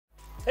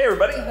Hey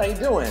everybody, how you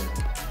doing?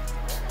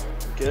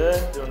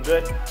 Good, doing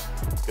good?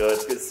 Good,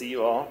 it's good to see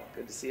you all.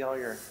 Good to see all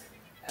your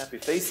happy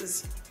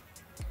faces.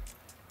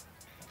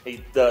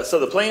 Hey, so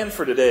the plan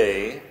for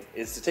today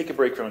is to take a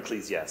break from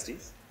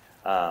Ecclesiastes.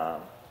 I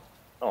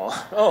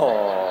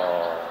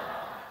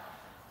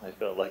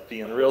felt like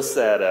being real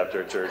sad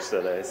after church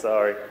today,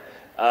 sorry.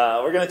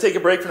 We're going to take a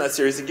break from that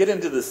series and get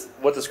into this,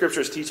 what the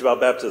scriptures teach about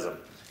baptism.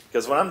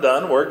 Because when I'm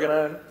done, we're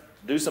going to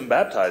do some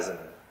baptizing.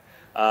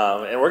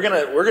 And we're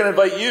gonna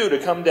invite you to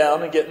come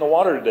down and get in the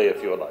water today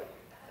if you would like.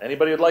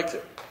 Anybody would like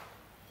to.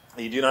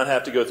 You do not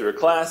have to go through a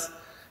class.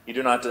 You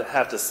do not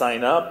have to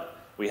sign up.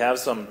 We have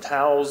some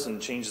towels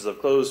and changes of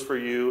clothes for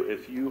you.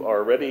 If you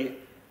are ready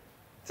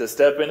to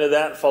step into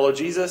that and follow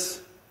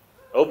Jesus,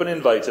 open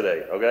invite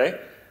today, okay?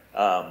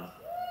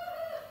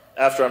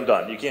 After I'm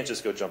done. You can't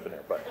just go jump in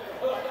there.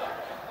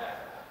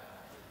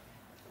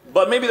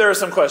 But maybe there are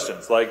some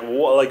questions. Like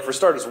for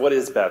starters, what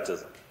is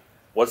baptism?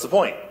 What's the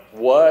point?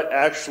 What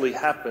actually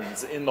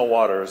happens in the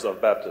waters of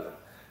baptism?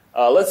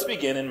 Let's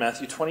begin in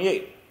Matthew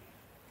 28.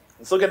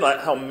 Let's look at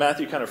how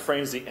Matthew kind of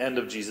frames the end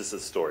of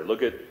Jesus' story.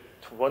 Look at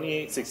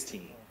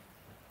 28:16. It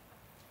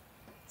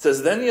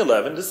says, "Then the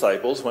 11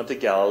 disciples went to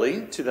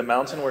Galilee, to the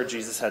mountain where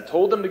Jesus had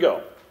told them to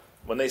go.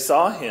 When they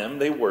saw him,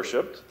 they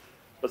worshipped,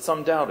 but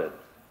some doubted.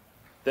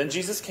 Then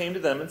Jesus came to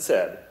them and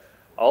said,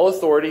 'All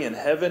authority in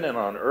heaven and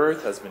on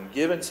earth has been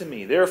given to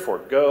me. Therefore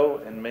go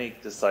and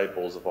make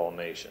disciples of all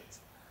nations.'"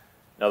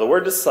 Now the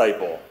word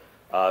disciple,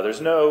 there's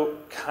no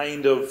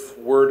kind of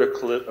word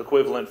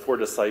equivalent for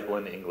disciple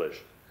in English.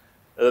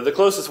 The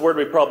closest word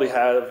we probably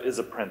have is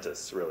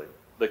apprentice, really.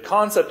 The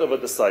concept of a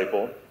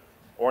disciple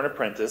or an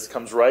apprentice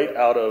comes right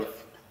out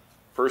of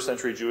first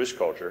century Jewish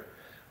culture,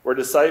 where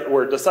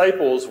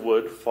disciples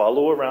would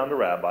follow around a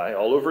rabbi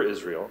all over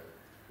Israel,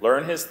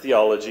 learn his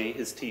theology,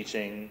 his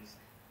teachings,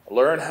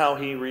 learn how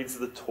he reads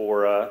the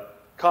Torah,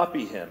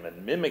 copy him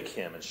and mimic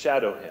him and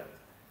shadow him,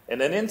 and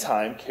then in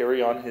time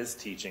carry on his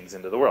teachings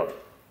into the world.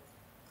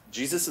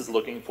 Jesus is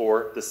looking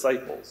for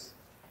disciples,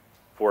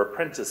 for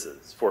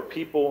apprentices, for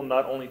people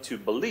not only to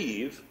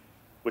believe,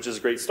 which is a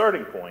great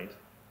starting point,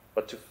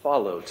 but to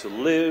follow, to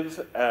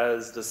live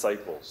as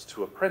disciples,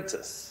 to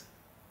apprentice,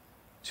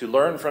 to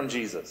learn from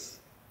Jesus,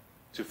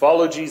 to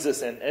follow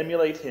Jesus and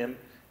emulate him,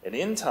 and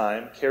in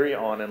time carry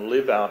on and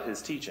live out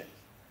his teaching,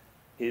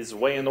 his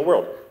way in the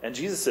world. And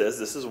Jesus says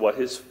this is what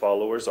his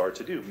followers are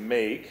to do,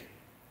 make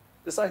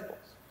disciples.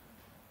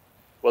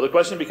 Well, the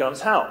question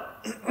becomes how?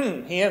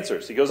 He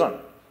answers. He goes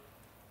on.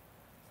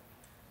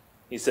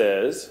 He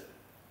says,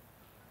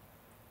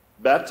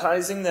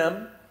 "Baptizing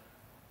them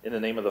in the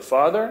name of the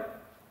Father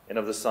and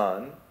of the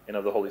Son and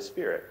of the Holy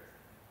Spirit.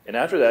 And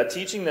after that,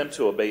 teaching them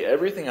to obey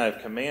everything I have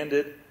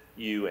commanded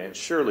you, and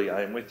surely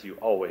I am with you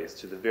always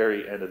to the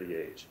very end of the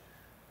age."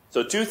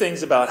 So 2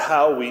 things about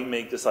how we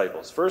make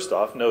disciples. First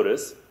off,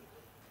 notice,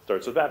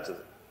 starts with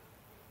baptism.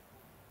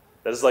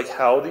 That is like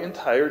how the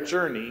entire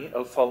journey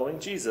of following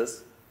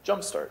Jesus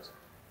jumpstarts.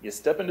 You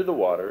step into the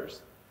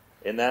waters,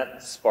 and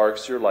that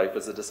sparks your life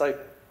as a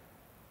disciple.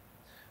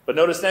 But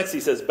notice next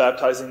he says,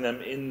 baptizing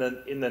them in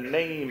the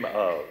name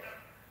of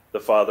the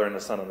Father and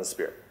the Son and the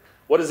Spirit.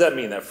 What does that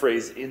mean, that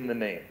phrase, in the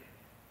name?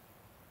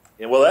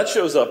 And well, that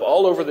shows up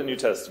all over the New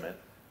Testament.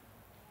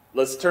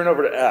 Let's turn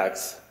over to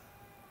Acts.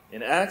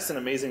 In Acts, an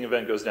amazing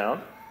event goes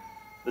down.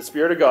 The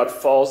Spirit of God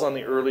falls on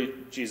the early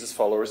Jesus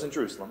followers in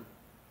Jerusalem.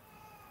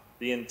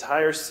 The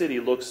entire city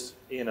looks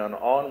in on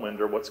awe and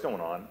wonder what's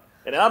going on.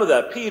 And out of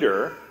that,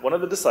 Peter, one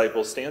of the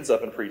disciples, stands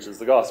up and preaches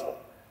the gospel.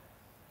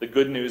 The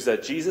good news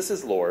that Jesus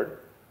is Lord,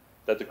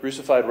 that the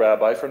crucified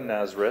rabbi from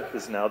Nazareth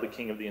is now the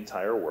king of the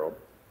entire world,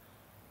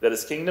 that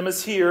his kingdom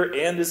is here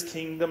and his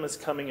kingdom is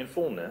coming in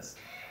fullness,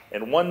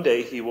 and one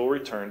day he will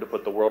return to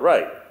put the world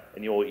right.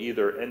 And you will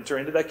either enter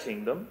into that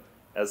kingdom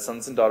as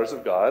sons and daughters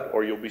of God,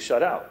 or you'll be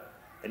shut out.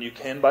 And you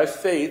can, by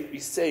faith, be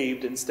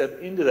saved and step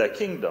into that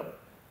kingdom,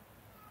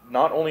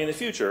 not only in the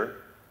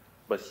future,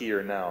 but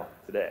here, now,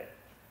 today.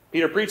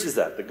 Peter preaches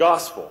that, the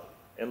gospel,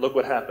 and look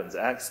what happens,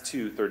 Acts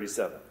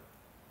 2:37. It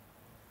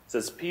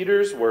says,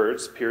 "Peter's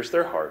words pierced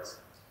their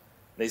hearts.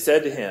 They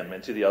said to him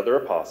and to the other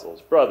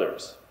apostles,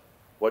 'Brothers,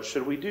 what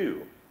should we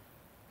do?'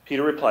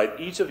 Peter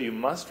replied, 'Each of you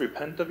must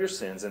repent of your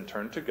sins and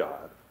turn to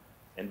God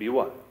and be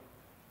what?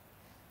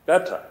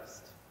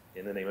 Baptized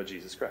in the name of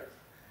Jesus Christ.'"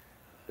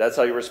 That's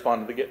how you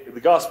respond to the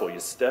gospel. You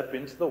step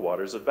into the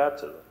waters of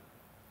baptism.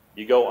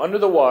 You go under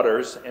the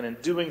waters, and in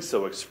doing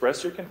so,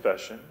 express your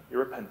confession, your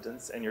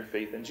repentance, and your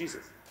faith in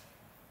Jesus.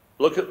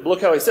 Look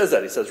how he says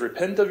that. He says,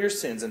 "Repent of your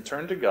sins and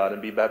turn to God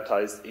and be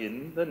baptized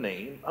in the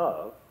name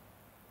of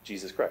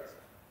Jesus Christ."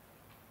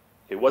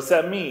 Okay, what's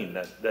that mean,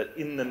 that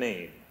in the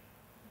name?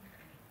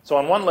 So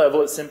on one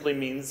level, it simply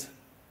means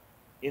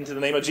into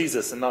the name of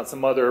Jesus and not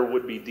some other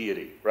would-be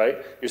deity, right?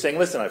 You're saying,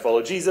 listen, I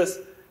follow Jesus.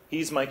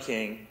 He's my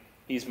king.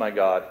 He's my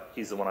God.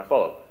 He's the one I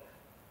follow.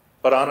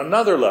 But on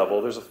another level,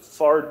 there's a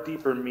far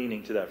deeper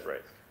meaning to that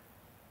phrase.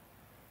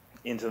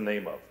 Into the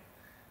name of.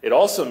 It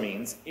also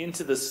means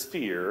into the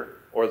sphere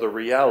or the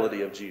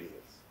reality of Jesus.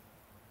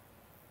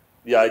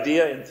 The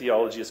idea in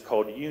theology is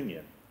called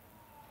union.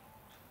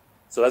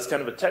 So that's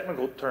kind of a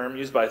technical term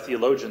used by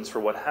theologians for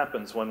what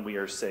happens when we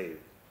are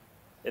saved.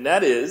 And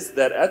that is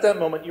that at that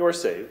moment you are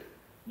saved,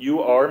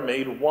 you are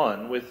made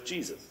one with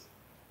Jesus.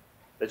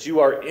 That you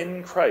are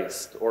in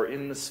Christ or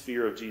in the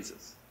sphere of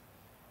Jesus.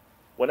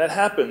 When that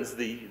happens,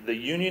 the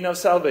union of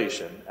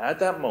salvation, at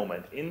that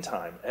moment in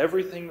time,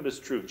 everything that is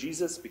true of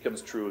Jesus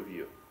becomes true of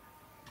you.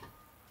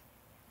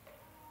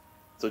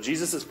 So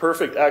Jesus'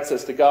 perfect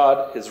access to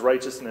God, his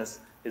righteousness,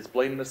 his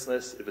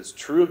blamelessness, if it's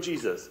true of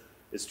Jesus,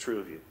 is true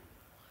of you.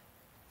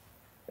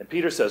 And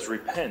Peter says,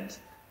 repent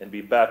and be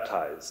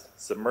baptized,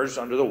 submerged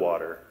under the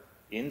water,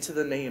 into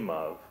the name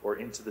of, or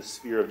into the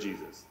sphere of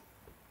Jesus,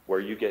 where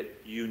you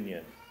get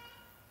union.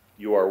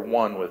 You are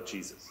one with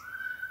Jesus.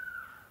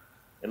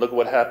 And look at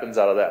what happens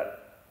out of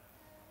that.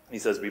 He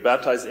says, be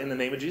baptized in the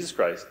name of Jesus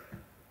Christ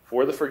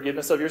for the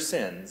forgiveness of your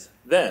sins.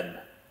 Then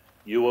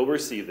you will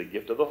receive the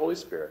gift of the Holy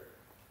Spirit.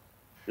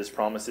 This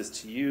promise is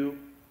to you,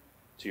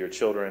 to your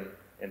children,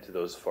 and to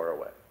those far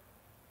away.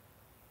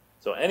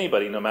 So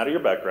anybody, no matter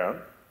your background,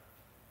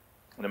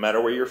 no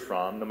matter where you're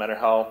from, no matter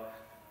how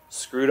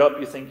screwed up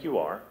you think you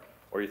are,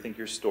 or you think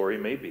your story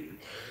may be,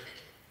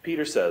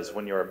 Peter says,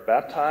 when you are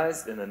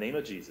baptized in the name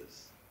of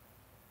Jesus,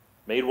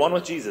 made one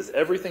with Jesus,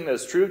 everything that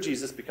is true of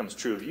Jesus becomes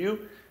true of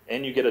you,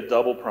 and you get a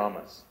double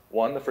promise.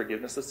 One, the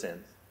forgiveness of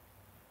sins,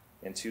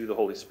 and two, the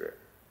Holy Spirit.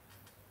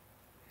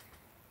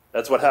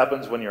 That's what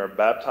happens when you are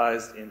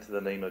baptized into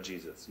the name of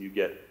Jesus. You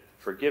get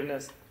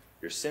forgiveness,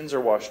 your sins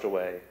are washed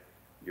away,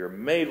 you're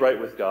made right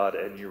with God,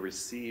 and you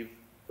receive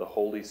the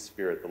Holy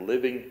Spirit, the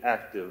living,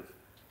 active,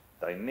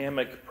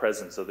 dynamic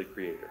presence of the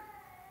Creator.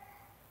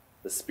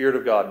 The Spirit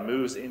of God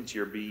moves into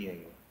your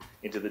being,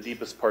 into the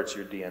deepest parts of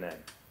your DNA.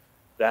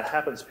 That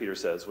happens, Peter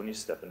says, when you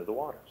step into the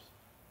waters.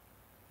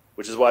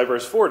 Which is why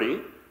verse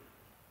 40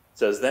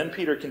 says, then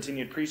Peter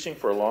continued preaching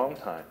for a long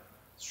time,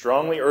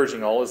 strongly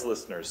urging all his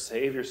listeners,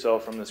 save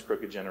yourself from this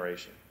crooked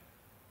generation.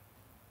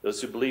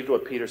 Those who believed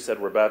what Peter said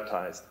were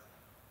baptized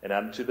and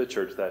added to the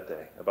church that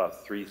day,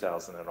 about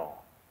 3,000 in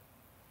all.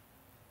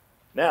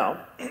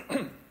 Now,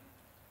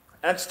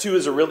 Acts 2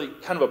 is a really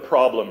kind of a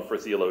problem for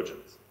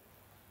theologians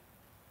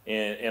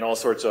and all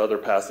sorts of other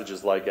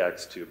passages like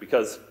Acts 2,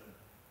 because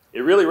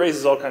it really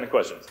raises all kinds of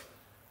questions.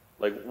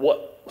 Like,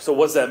 so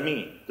what does that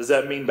mean? Does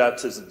that mean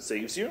baptism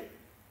saves you?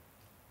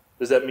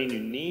 Does that mean you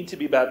need to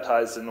be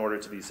baptized in order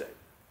to be saved?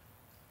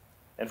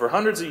 And for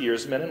hundreds of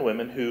years, men and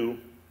women who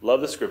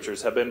love the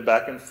scriptures have been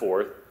back and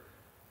forth.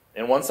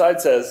 And one side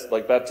says,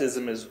 like,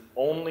 baptism is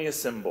only a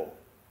symbol.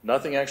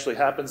 Nothing actually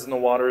happens in the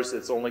waters.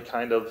 It's only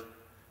kind of,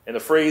 and the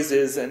phrase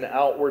is an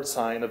outward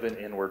sign of an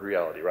inward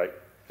reality, right?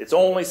 It's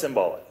only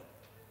symbolic.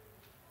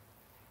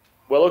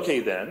 Well, okay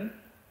then,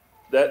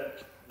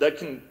 that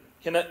can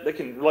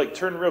like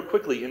turn real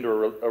quickly into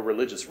a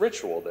religious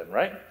ritual then,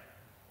 right?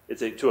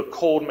 It's to a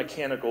cold,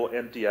 mechanical,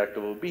 empty act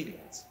of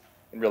obedience,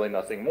 and really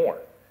nothing more.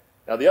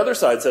 Now the other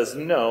side says,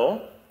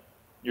 no,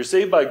 you're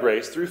saved by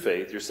grace through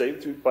faith, you're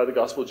saved by the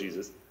gospel of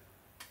Jesus,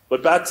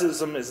 but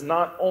baptism is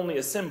not only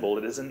a symbol,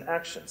 it is an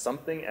action.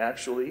 Something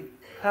actually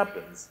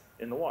happens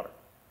in the water.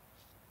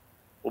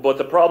 Well, but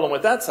the problem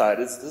with that side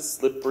is this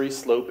slippery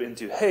slope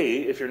into,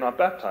 hey, if you're not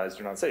baptized,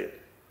 you're not saved.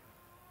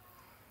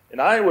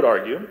 And I would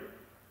argue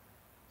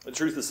the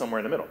truth is somewhere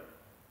in the middle.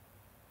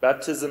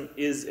 Baptism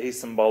is a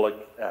symbolic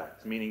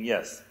act, meaning,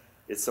 yes,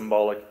 it's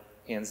symbolic,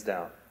 hands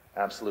down,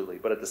 absolutely.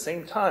 But at the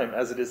same time,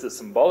 as it is a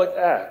symbolic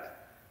act,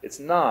 it's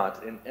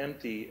not an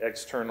empty,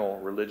 external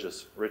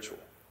religious ritual.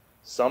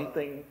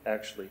 Something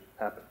actually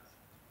happens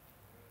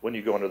when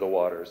you go under the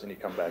waters and you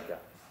come back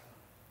out.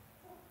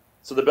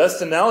 So the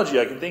best analogy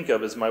I can think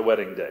of is my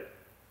wedding day.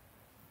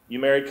 You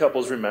married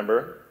couples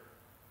remember,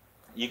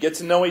 you get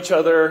to know each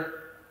other,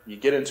 you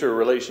get into a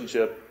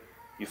relationship,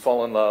 you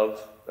fall in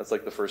love. That's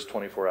like the first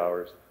 24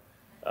 hours.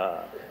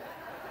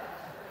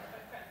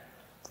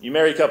 You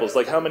marry couples.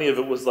 Like, how many of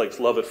it was like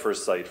love at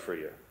first sight for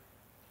you?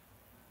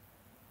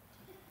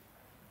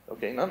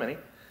 Okay, not many.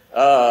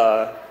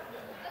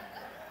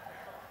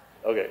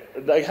 Okay,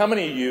 like how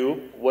many of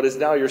you, what is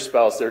now your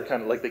spouse, they're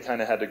kind of like they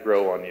kind of had to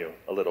grow on you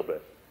a little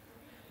bit?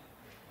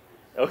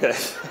 Okay.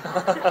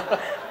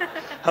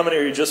 How many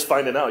are you just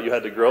finding out you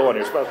had to grow on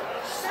your spouse?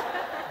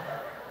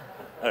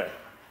 All right.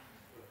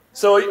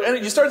 So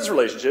and you start this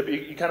relationship,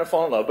 you kind of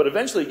fall in love, but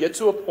eventually you get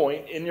to a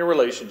point in your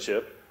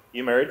relationship,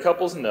 you married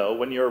couples know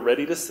when you're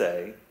ready to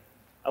say,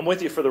 I'm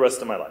with you for the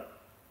rest of my life.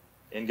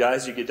 And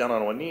guys, you get down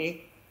on one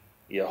knee,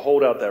 you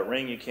hold out that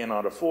ring you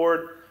cannot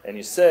afford, and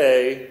you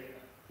say,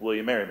 will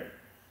you marry me?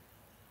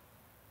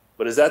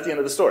 But is that the end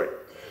of the story?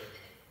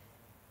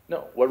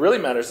 No. What really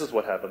matters is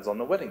what happens on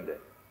the wedding day.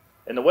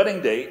 And the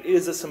wedding day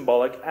is a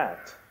symbolic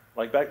act,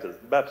 like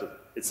baptism.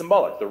 It's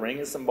symbolic. The ring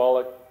is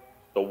symbolic.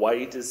 The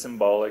white is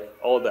symbolic,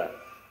 all of that.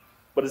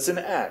 But it's an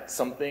act.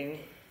 Something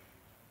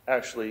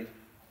actually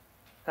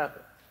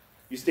happened.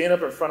 You stand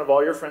up in front of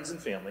all your friends and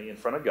family, in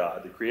front of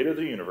God, the creator of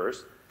the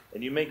universe,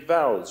 and you make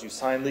vows. You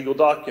sign legal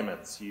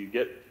documents. You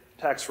get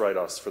tax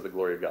write-offs for the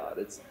glory of God.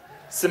 It's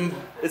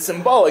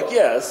symbolic,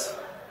 yes,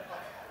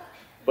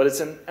 but it's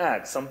an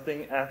act.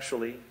 Something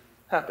actually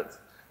happens.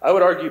 I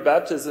would argue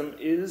baptism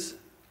is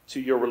to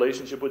your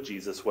relationship with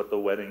Jesus what the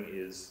wedding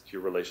is to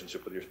your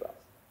relationship with your spouse.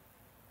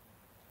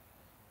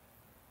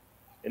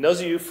 And those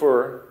of you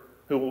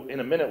who in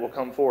a minute will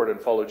come forward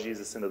and follow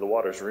Jesus into the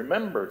waters,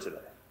 remember today.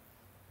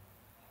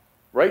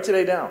 Write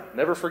today down.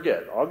 Never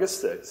forget,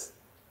 August 6th,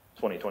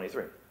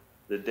 2023.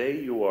 The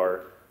day you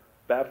are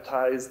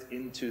baptized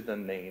into the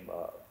name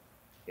of,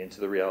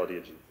 into the reality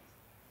of Jesus.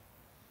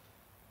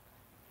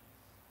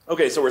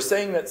 Okay, so we're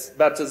saying that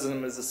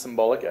baptism is a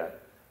symbolic act.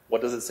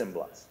 What does it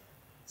symbolize?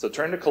 So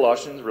turn to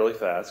Colossians really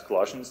fast,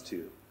 Colossians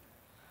 2.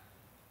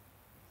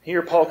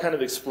 Here Paul kind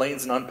of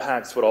explains and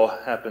unpacks what all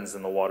happens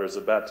in the waters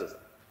of baptism.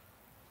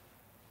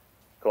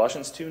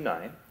 Colossians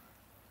 2:9.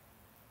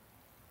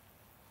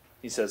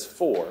 He says,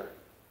 "For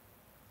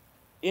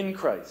in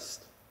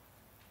Christ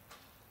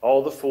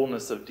all the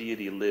fullness of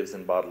deity lives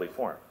in bodily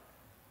form."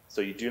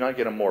 So you do not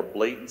get a more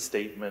blatant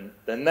statement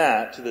than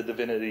that to the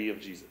divinity of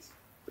Jesus.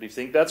 But if you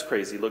think that's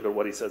crazy, look at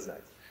what he says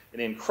next.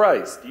 "And in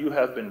Christ you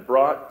have been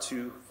brought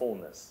to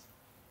fullness."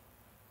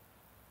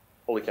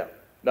 Holy cow.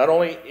 Not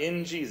only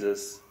in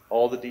Jesus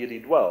all the deity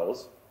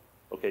dwells,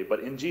 okay, but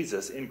in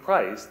Jesus, in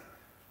Christ,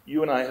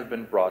 you and I have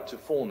been brought to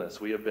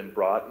fullness. We have been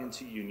brought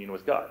into union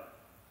with God.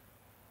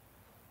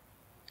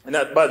 And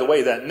that, by the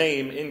way, that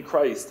name in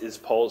Christ is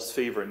Paul's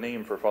favorite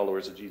name for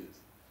followers of Jesus.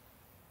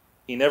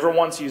 He never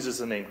once uses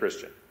the name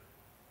Christian.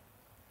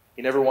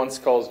 He never once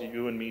calls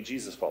you and me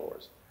Jesus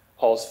followers.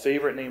 Paul's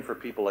favorite name for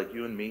people like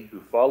you and me who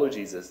follow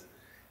Jesus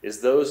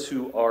is those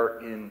who are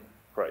in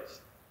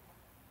Christ.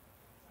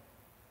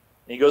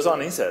 And he goes on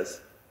and he says,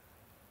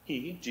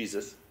 He,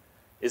 Jesus,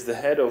 is the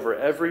head over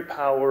every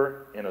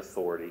power and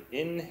authority.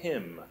 In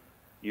him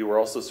you were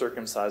also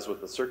circumcised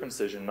with a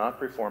circumcision not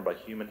performed by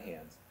human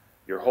hands.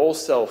 Your whole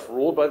self,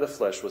 ruled by the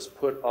flesh, was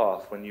put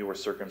off when you were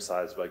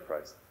circumcised by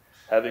Christ,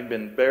 having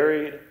been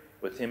buried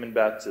with him in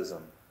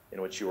baptism,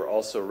 in which you were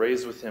also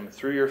raised with him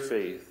through your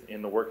faith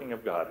in the working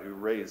of God who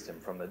raised him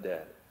from the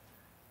dead.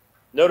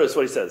 Notice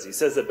what he says. He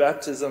says that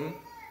baptism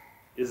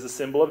is a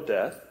symbol of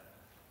death,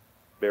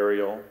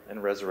 burial,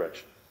 and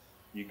resurrection.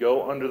 You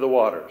go under the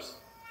waters.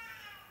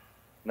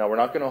 Now, we're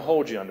not going to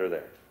hold you under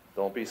there.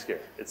 Don't be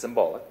scared. It's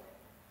symbolic.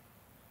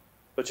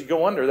 But you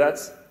go under,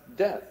 that's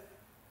death.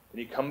 And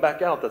you come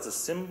back out, that's a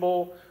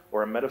symbol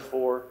or a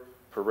metaphor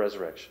for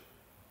resurrection.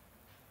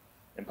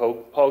 And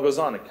Paul goes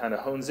on and kind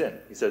of hones in.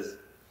 He says,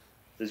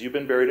 you've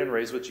been buried and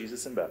raised with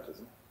Jesus in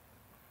baptism.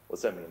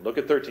 What's that mean? Look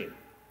at 13.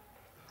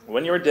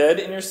 When you were dead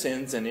in your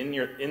sins and in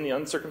the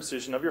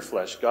uncircumcision of your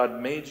flesh, God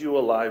made you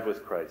alive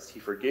with Christ. He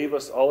forgave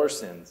us all our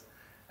sins,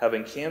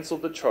 having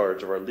canceled the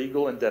charge of our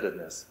legal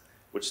indebtedness,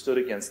 which stood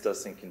against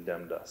us and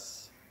condemned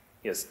us.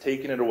 He has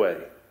taken it away,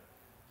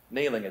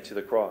 nailing it to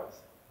the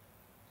cross.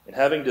 And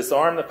having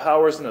disarmed the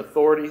powers and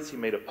authorities, he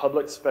made a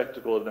public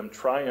spectacle of them,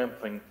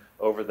 triumphing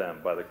over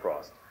them by the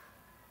cross.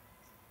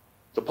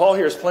 So Paul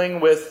here is playing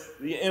with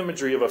the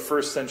imagery of a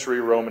first century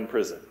Roman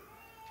prison.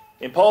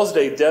 In Paul's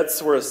day,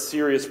 debts were a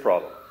serious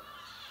problem.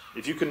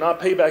 If you could not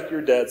pay back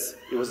your debts,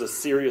 it was a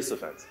serious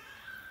offense.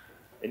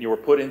 And you were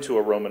put into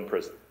a Roman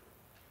prison.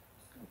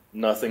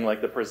 Nothing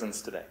like the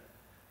prisons today.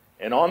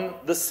 And on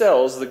the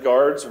cells, the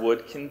guards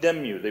would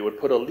condemn you. They would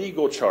put a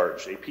legal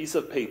charge, a piece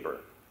of paper.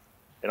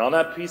 And on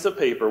that piece of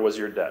paper was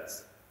your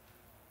debts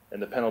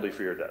and the penalty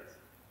for your debts.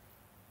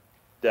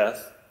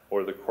 Death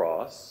or the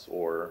cross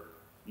or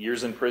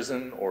years in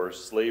prison or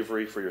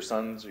slavery for your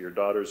sons or your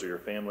daughters or your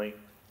family.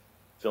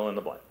 Fill in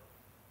the blank.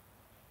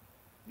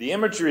 The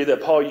imagery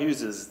that Paul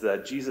uses is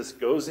that Jesus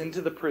goes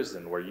into the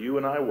prison where you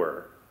and I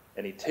were,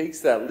 and he takes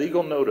that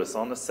legal notice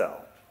on the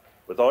cell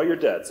with all your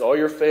debts, all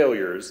your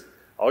failures,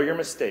 all your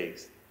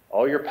mistakes,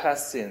 all your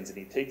past sins, and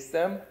he takes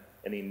them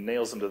and he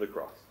nails them to the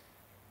cross.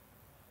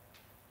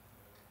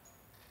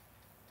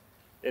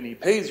 And he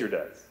pays your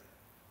debts.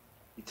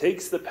 He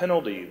takes the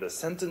penalty, the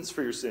sentence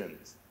for your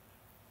sins,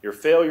 your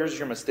failures,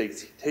 your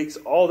mistakes. He takes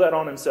all that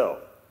on himself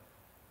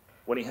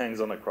when he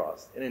hangs on the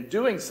cross. And in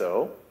doing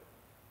so,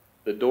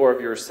 the door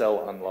of your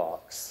cell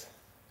unlocks,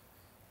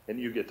 and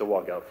you get to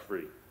walk out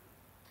free.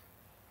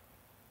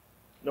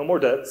 No more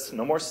debts,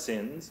 no more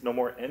sins, no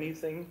more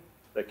anything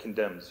that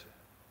condemns you.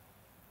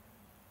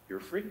 You're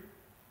free.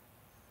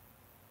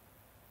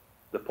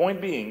 The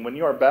point being, when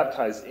you are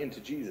baptized into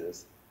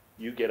Jesus,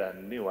 you get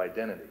a new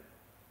identity.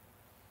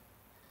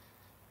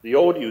 The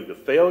old you, the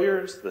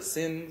failures, the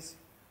sins,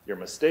 your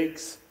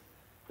mistakes,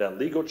 that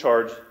legal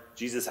charge,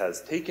 Jesus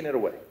has taken it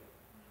away.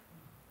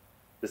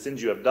 The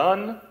sins you have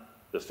done,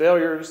 the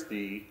failures,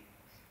 the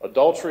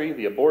adultery,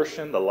 the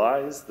abortion, the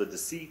lies, the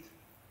deceit,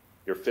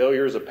 your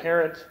failure as a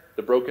parent,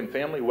 the broken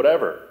family,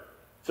 whatever.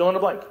 Fill in the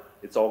blank.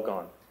 It's all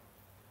gone.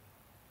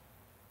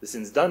 The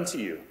sins done to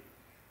you,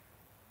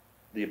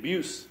 the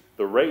abuse,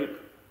 the rape,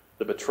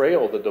 the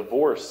betrayal, the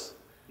divorce,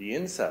 the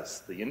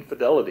incest, the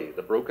infidelity,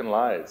 the broken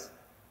lives,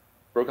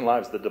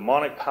 the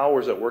demonic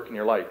powers at work in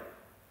your life.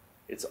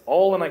 It's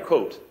all, and I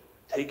quote,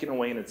 taken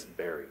away and it's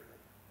buried.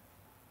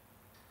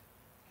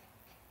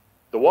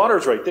 The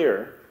water's right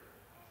there.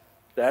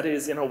 That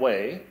is, in a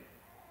way,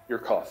 your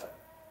coffin.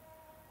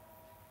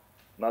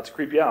 Not to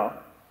creep you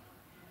out.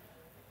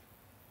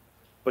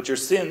 But your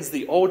sins,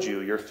 the old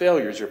you, your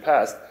failures, your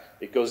past,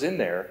 it goes in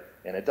there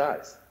and it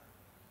dies.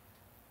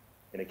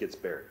 And it gets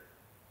buried.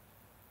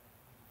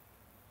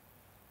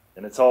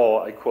 And it's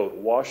all, I quote,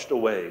 washed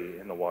away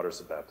in the waters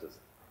of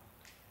baptism.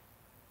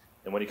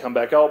 And when you come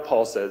back out,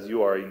 Paul says,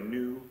 you are a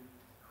new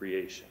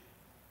creation.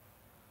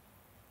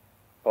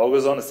 Paul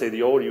goes on to say,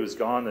 the old you is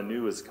gone, the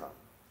new is come.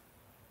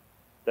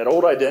 That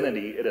old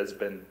identity, it has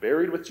been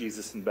buried with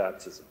Jesus in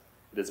baptism.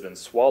 It has been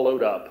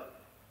swallowed up.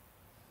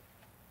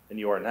 And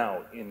you are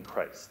now in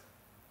Christ,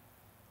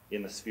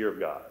 in the sphere of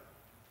God.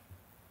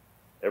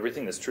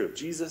 Everything that's true of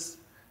Jesus is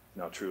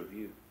now true of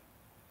you.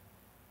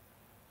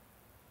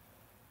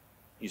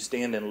 You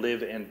stand and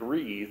live and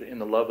breathe in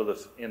the love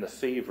of in the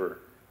favor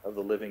of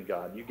the living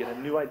God. You get a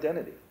new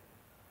identity.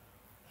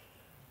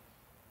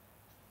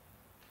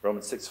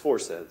 Romans 6:4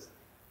 says,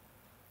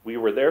 we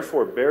were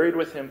therefore buried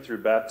with him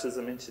through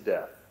baptism into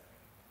death,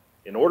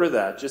 in order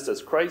that, just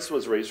as Christ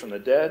was raised from the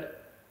dead,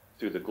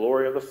 through the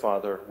glory of the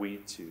Father, we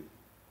too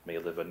may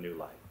live a new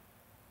life.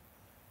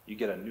 You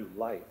get a new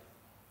life.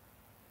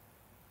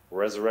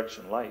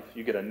 Resurrection life.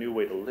 You get a new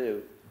way to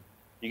live.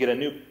 You get a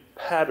new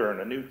pattern,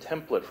 a new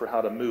template for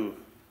how to move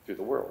through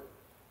the world.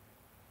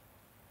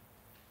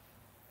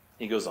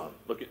 He goes on.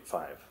 Look at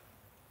 5. It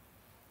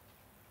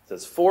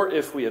says, for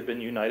if we have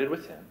been united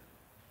with him,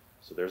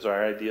 so there's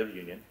our idea of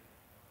union,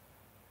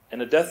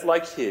 and a death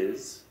like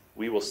his,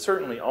 we will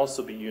certainly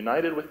also be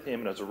united with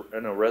him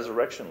in a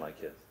resurrection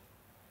like his.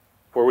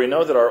 For we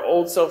know that our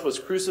old self was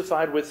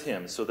crucified with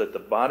him, so that the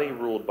body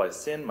ruled by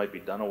sin might be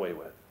done away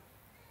with,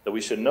 that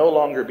we should no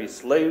longer be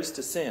slaves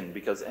to sin,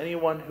 because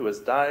anyone who has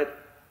died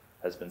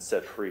has been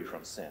set free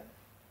from sin.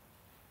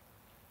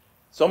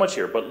 So much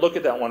here, but look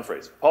at that one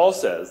phrase. Paul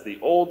says the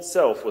old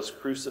self was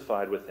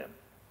crucified with him.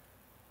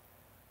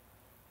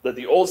 That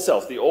the old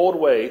self, the old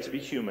way to be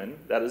human,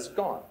 that is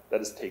gone.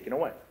 That is taken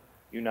away.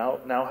 You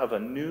now have a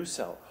new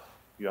self.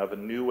 You have a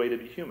new way to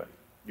be human.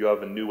 You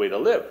have a new way to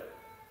live.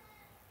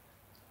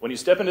 When you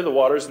step into the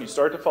waters and you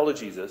start to follow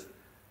Jesus,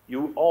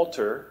 you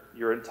alter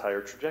your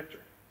entire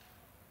trajectory.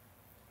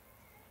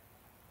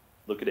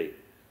 Look at 8.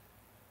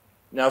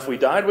 Now, if we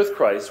died with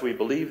Christ, we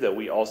believe that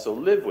we also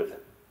live with him.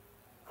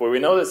 For we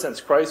know that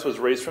since Christ was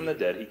raised from the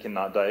dead, he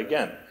cannot die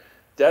again.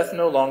 Death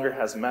no longer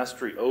has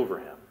mastery over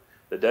him.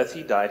 The death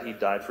he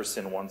died for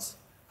sin once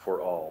for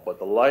all. But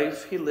the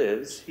life he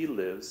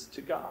lives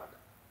to God.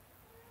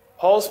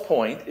 Paul's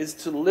point is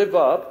to live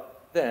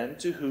up, then,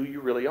 to who you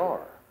really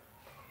are.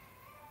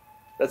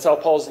 That's how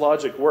Paul's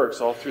logic works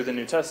all through the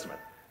New Testament.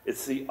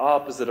 It's the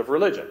opposite of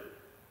religion.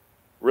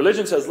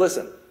 Religion says,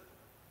 listen,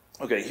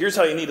 okay, here's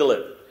how you need to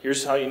live.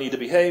 Here's how you need to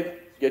behave.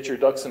 Get your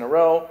ducks in a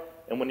row.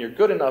 And when you're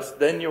good enough,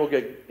 then you'll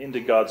get into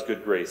God's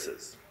good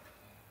graces.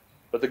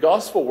 But the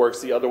gospel works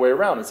the other way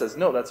around and says,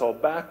 no, that's all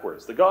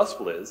backwards. The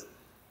gospel is,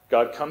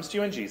 God comes to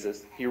you in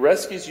Jesus, he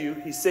rescues you,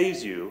 he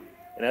saves you,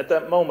 and at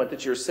that moment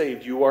that you're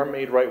saved, you are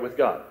made right with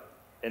God.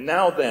 And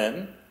now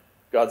then,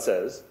 God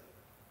says,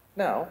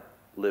 now,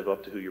 live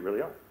up to who you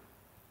really are.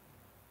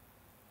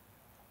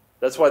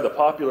 That's why the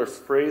popular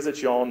phrase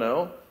that you all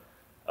know,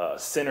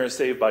 sinners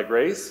saved by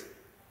grace,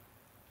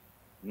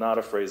 not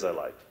a phrase I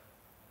like.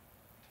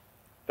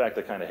 In fact,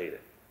 I kind of hate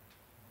it.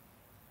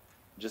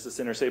 Just a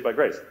sinner saved by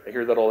grace. I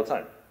hear that all the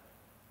time.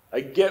 I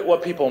get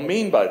what people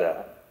mean by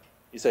that.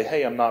 You say,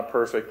 hey, I'm not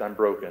perfect, I'm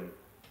broken,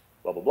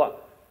 blah, blah, blah.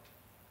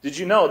 Did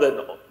you know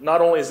that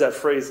not only is that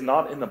phrase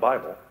not in the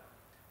Bible,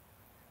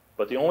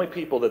 but the only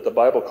people that the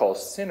Bible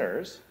calls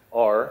sinners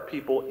are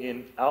people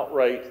in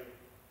outright,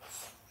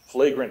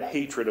 flagrant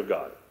hatred of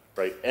God,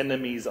 right?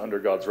 Enemies under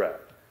God's wrath.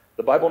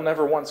 The Bible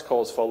never once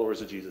calls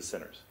followers of Jesus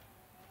sinners.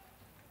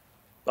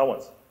 Not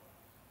once.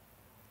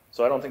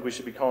 So I don't think we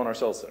should be calling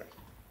ourselves sinners.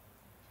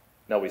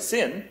 Now we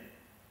sin.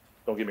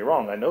 Don't get me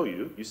wrong, I know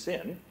you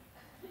sin.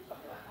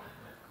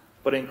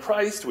 But in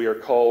Christ we are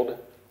called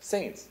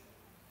saints,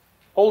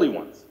 holy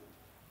ones.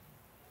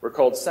 We're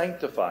called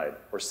sanctified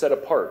or set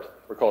apart.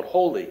 We're called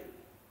holy,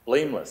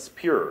 blameless,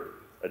 pure,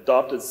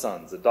 adopted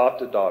sons,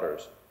 adopted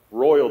daughters,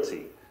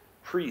 royalty,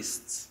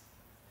 priests.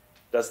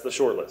 That's the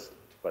short list,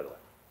 by the way.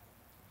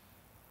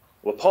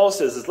 What Paul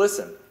says is,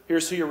 listen,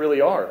 here's who you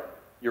really are.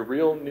 Your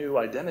real new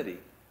identity.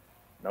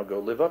 Now go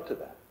live up to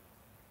that.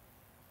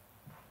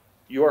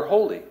 You are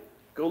holy.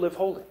 Go live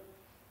holy.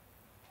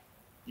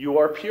 You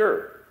are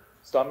pure.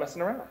 Stop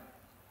messing around.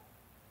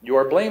 You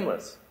are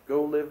blameless.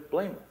 Go live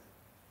blameless.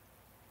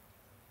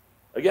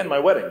 Again, my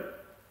wedding.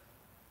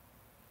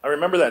 I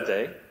remember that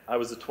day. I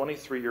was a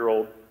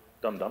 23-year-old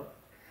dum-dum.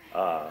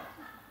 But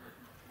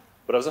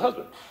I was a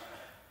husband.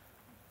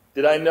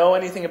 Did I know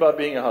anything about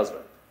being a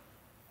husband?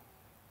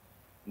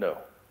 No.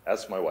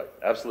 Ask my wife.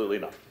 Absolutely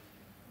not.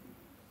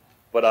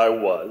 But I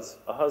was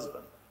a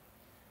husband.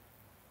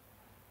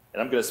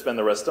 And I'm going to spend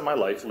the rest of my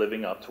life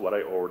living up to what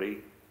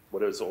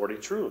is already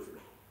true of me.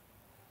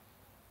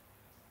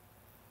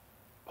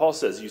 Paul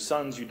says, you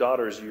sons, you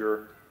daughters,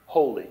 you're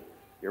holy,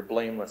 you're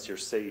blameless, you're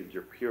saved,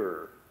 you're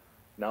pure.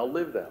 Now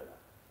live that way.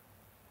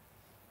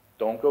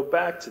 Don't go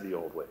back to the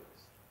old ways.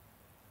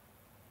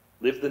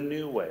 Live the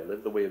new way.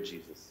 Live the way of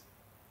Jesus.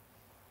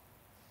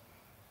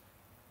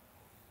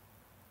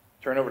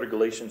 Turn over to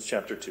Galatians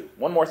chapter 2.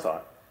 One more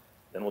thought,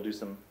 then we'll get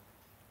some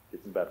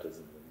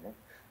baptism in there.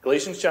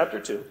 Galatians chapter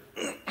 2.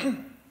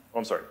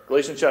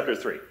 Galatians chapter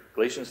 3.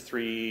 Galatians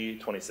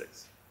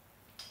 3:26.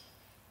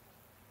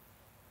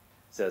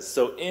 Says,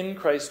 "So in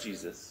Christ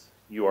Jesus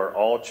you are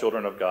all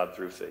children of God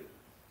through faith.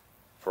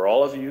 For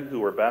all of you who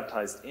were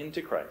baptized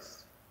into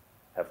Christ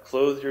have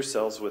clothed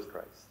yourselves with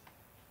Christ.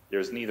 There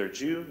is neither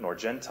Jew nor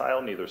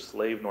Gentile, neither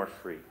slave nor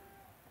free,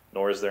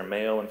 nor is there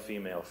male and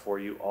female, for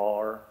you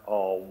are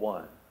all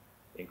one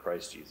in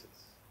Christ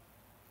Jesus."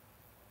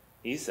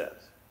 He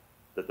says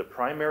that the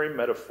primary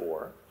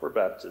metaphor for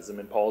baptism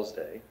in Paul's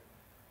day,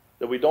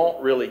 that we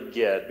don't really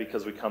get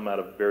because we come out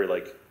of very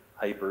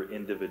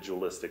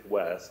hyper-individualistic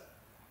West,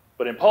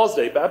 but in Paul's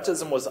day,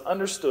 baptism was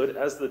understood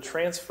as the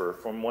transfer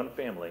from one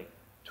family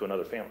to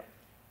another family.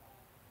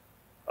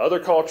 Other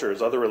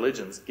cultures, other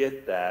religions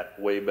get that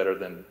way better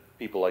than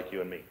people like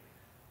you and me.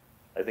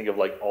 I think of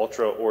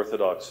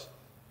ultra-Orthodox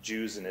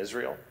Jews in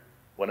Israel.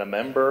 When a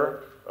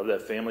member of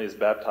that family is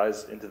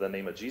baptized into the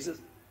name of Jesus,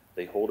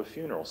 they hold a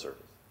funeral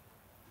service.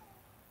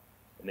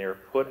 And they are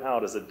put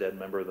out as a dead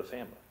member of the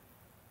family.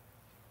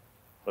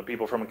 When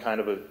people from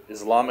kind of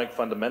Islamic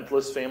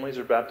fundamentalist families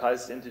are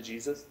baptized into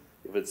Jesus,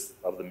 if it's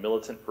of the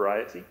militant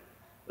variety,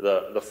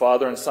 the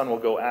father and son will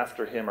go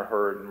after him or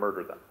her and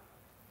murder them.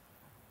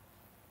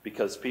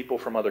 Because people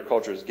from other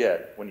cultures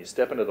get, when you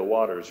step into the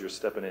waters, you're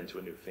stepping into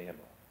a new family.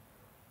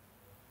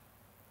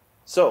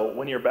 So,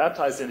 when you're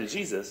baptized into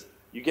Jesus,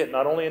 you get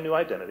not only a new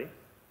identity,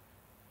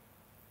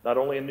 not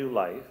only a new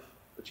life,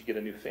 but you get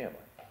a new family.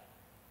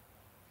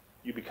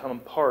 You become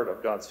part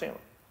of God's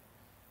family.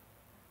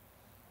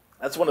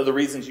 That's one of the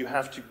reasons you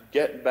have to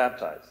get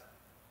baptized.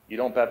 You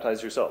don't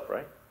baptize yourself,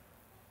 right?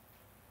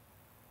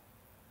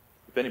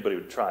 If anybody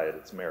would try it,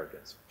 it's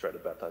Americans who try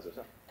to baptize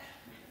themselves.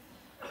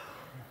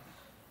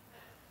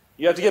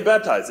 You have to get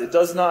baptized. It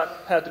does not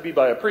have to be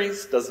by a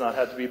priest, does not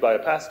have to be by a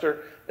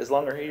pastor. As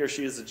long as he or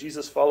she is a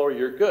Jesus follower,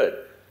 you're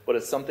good. But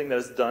it's something that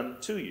is done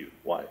to you.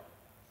 Why?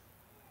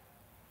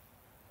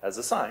 As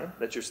a sign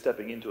that you're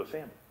stepping into a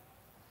family.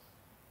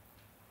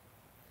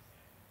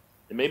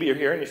 And maybe you're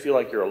here and you feel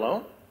like you're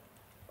alone,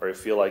 or you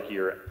feel like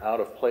you're out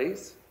of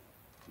place.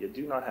 You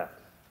do not have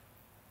to.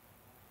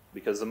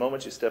 Because the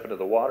moment you step into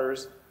the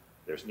waters,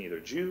 there's neither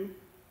Jew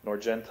nor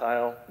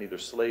Gentile, neither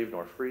slave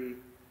nor free,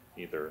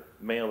 neither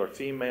male or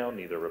female,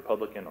 neither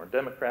Republican or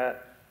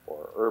Democrat,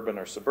 or urban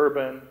or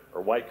suburban,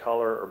 or white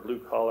collar or blue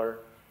collar.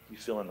 You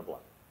fill in the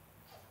blank.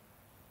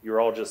 You're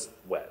all just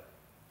wet.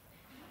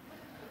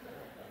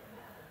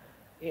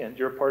 And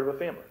you're a part of a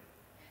family.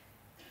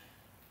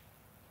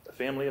 A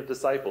family of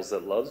disciples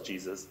that loves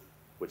Jesus,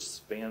 which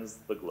spans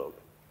the globe.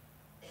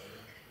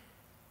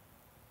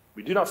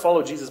 We do not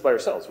follow Jesus by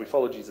ourselves. We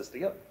follow Jesus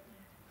together.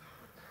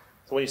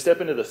 So when you step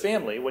into the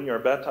family, when you are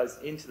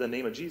baptized into the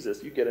name of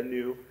Jesus, you get a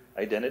new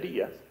identity,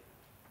 yes.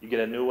 You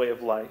get a new way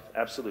of life,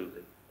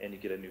 absolutely. And you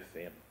get a new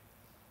family.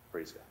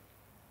 Praise God.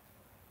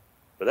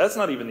 But that's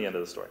not even the end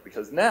of the story,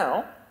 because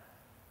now,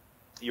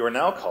 you are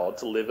now called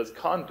to live as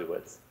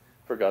conduits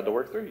for God to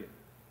work through you.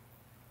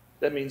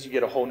 That means you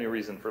get a whole new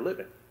reason for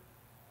living.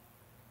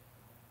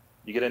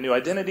 You get a new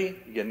identity,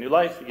 you get a new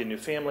life, you get a new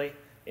family,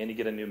 and you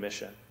get a new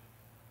mission.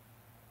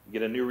 You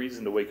get a new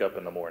reason to wake up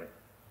in the morning.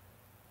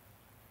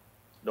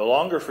 No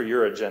longer for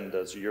your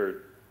agendas or your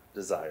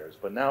desires,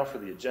 but now for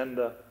the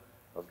agenda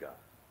of God,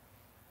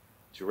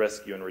 to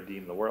rescue and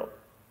redeem the world.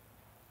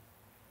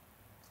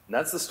 And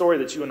that's the story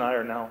that you and I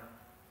are now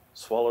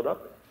swallowed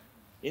up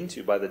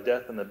into by the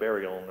death and the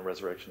burial and the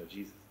resurrection of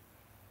Jesus.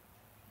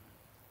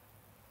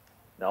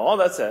 Now, all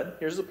that said,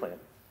 here's the plan.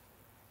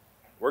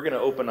 We're going to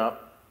open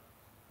up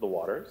the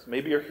waters.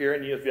 Maybe you're here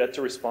and you have yet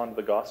to respond to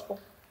the gospel.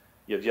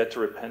 You have yet to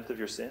repent of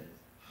your sins.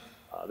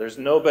 There's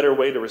no better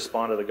way to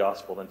respond to the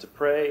gospel than to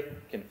pray,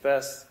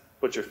 confess,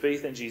 put your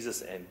faith in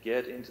Jesus, and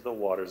get into the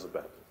waters of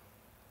baptism.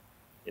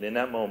 And in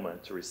that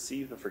moment, to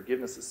receive the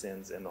forgiveness of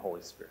sins and the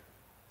Holy Spirit.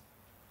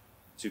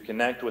 To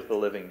connect with the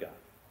living God.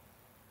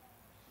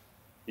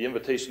 The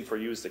invitation for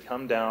you is to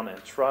come down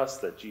and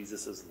trust that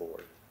Jesus is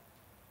Lord.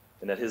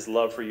 And that his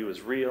love for you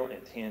is real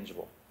and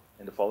tangible.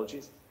 And to follow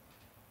Jesus.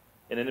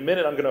 And in a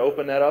minute, I'm going to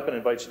open that up and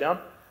invite you down.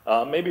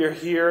 Maybe you're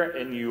here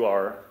and you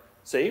are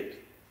saved.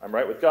 I'm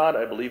right with God.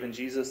 I believe in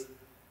Jesus,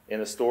 in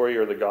the story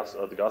or the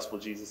gospel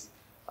of Jesus.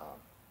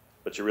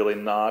 But you're really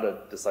not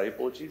a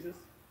disciple of Jesus.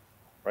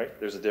 Right?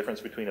 There's a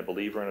difference between a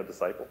believer and a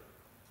disciple.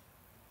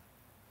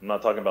 I'm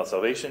not talking about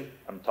salvation.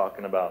 I'm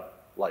talking about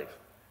life.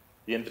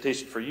 The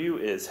invitation for you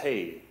is,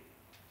 hey,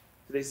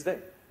 today's the day.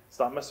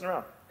 Stop messing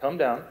around. Come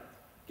down.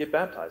 Get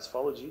baptized.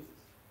 Follow Jesus.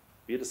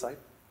 Be a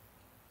disciple.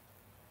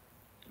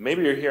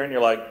 Maybe you're here and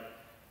you're like,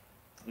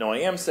 no, I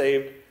am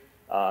saved.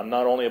 I'm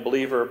not only a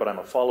believer, but I'm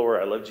a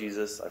follower. I love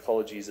Jesus. I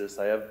follow Jesus.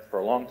 I have for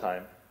a long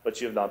time.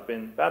 But you have not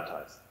been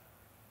baptized.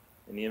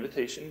 And the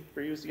invitation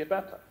for you is to get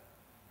baptized.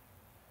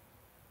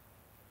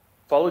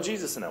 Follow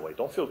Jesus in that way.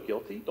 Don't feel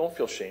guilty. Don't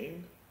feel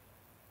shamed.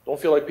 Don't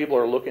feel like people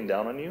are looking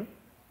down on you.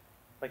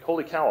 Like,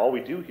 holy cow, all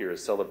we do here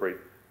is celebrate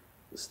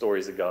the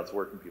stories of God's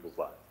work in people's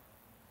lives.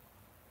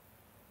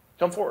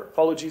 Come forward.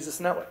 Follow Jesus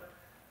in that way.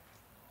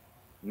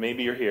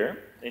 Maybe you're here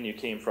and you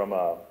came from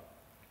a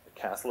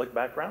Catholic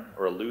background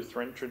or a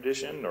Lutheran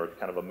tradition or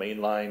kind of a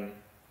mainline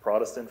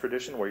Protestant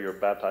tradition where you're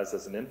baptized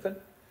as an infant.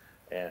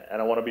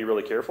 And I want to be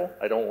really careful.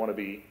 I don't want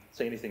to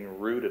say anything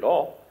rude at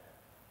all.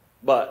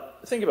 But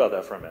think about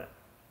that for a minute.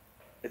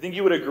 I think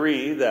you would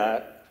agree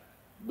that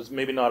it was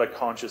maybe not a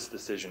conscious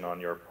decision on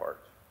your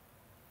part.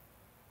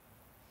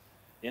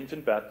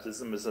 Infant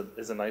baptism is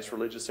a nice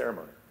religious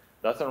ceremony.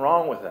 Nothing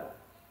wrong with that.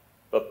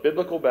 But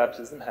biblical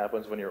baptism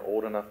happens when you're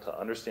old enough to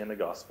understand the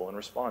gospel and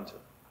respond to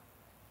it.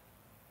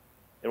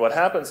 And what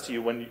happened to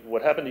you when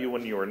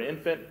you were an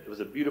infant, it was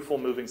a beautiful,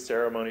 moving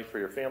ceremony for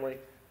your family.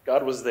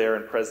 God was there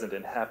and present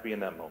and happy in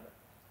that moment.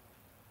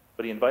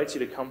 But he invites you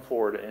to come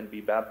forward and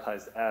be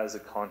baptized as a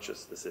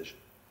conscious decision.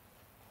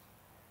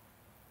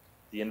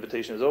 The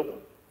invitation is open.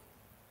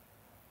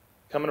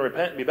 Come and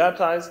repent and be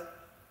baptized.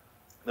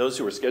 Those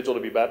who are scheduled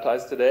to be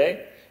baptized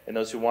today, and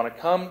those who want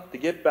to come to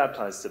get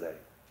baptized today,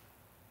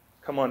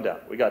 come on down.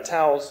 We got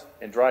towels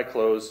and dry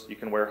clothes you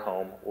can wear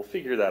home. We'll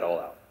figure that all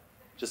out.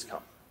 Just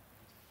come.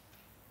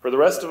 For the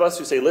rest of us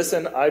who say,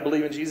 listen, I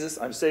believe in Jesus,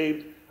 I'm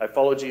saved, I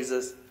follow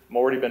Jesus, I'm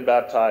already been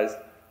baptized,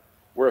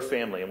 we're a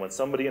family. And when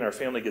somebody in our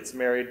family gets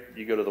married,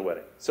 you go to the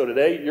wedding. So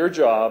today, your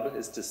job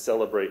is to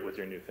celebrate with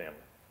your new family.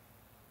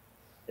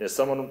 And if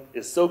someone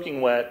is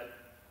soaking wet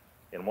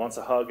and wants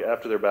a hug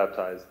after they're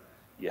baptized,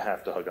 you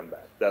have to hug them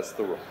back. That's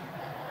the rule.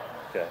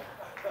 Okay?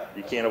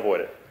 You can't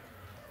avoid it.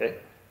 Okay?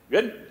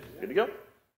 Good? Good to go?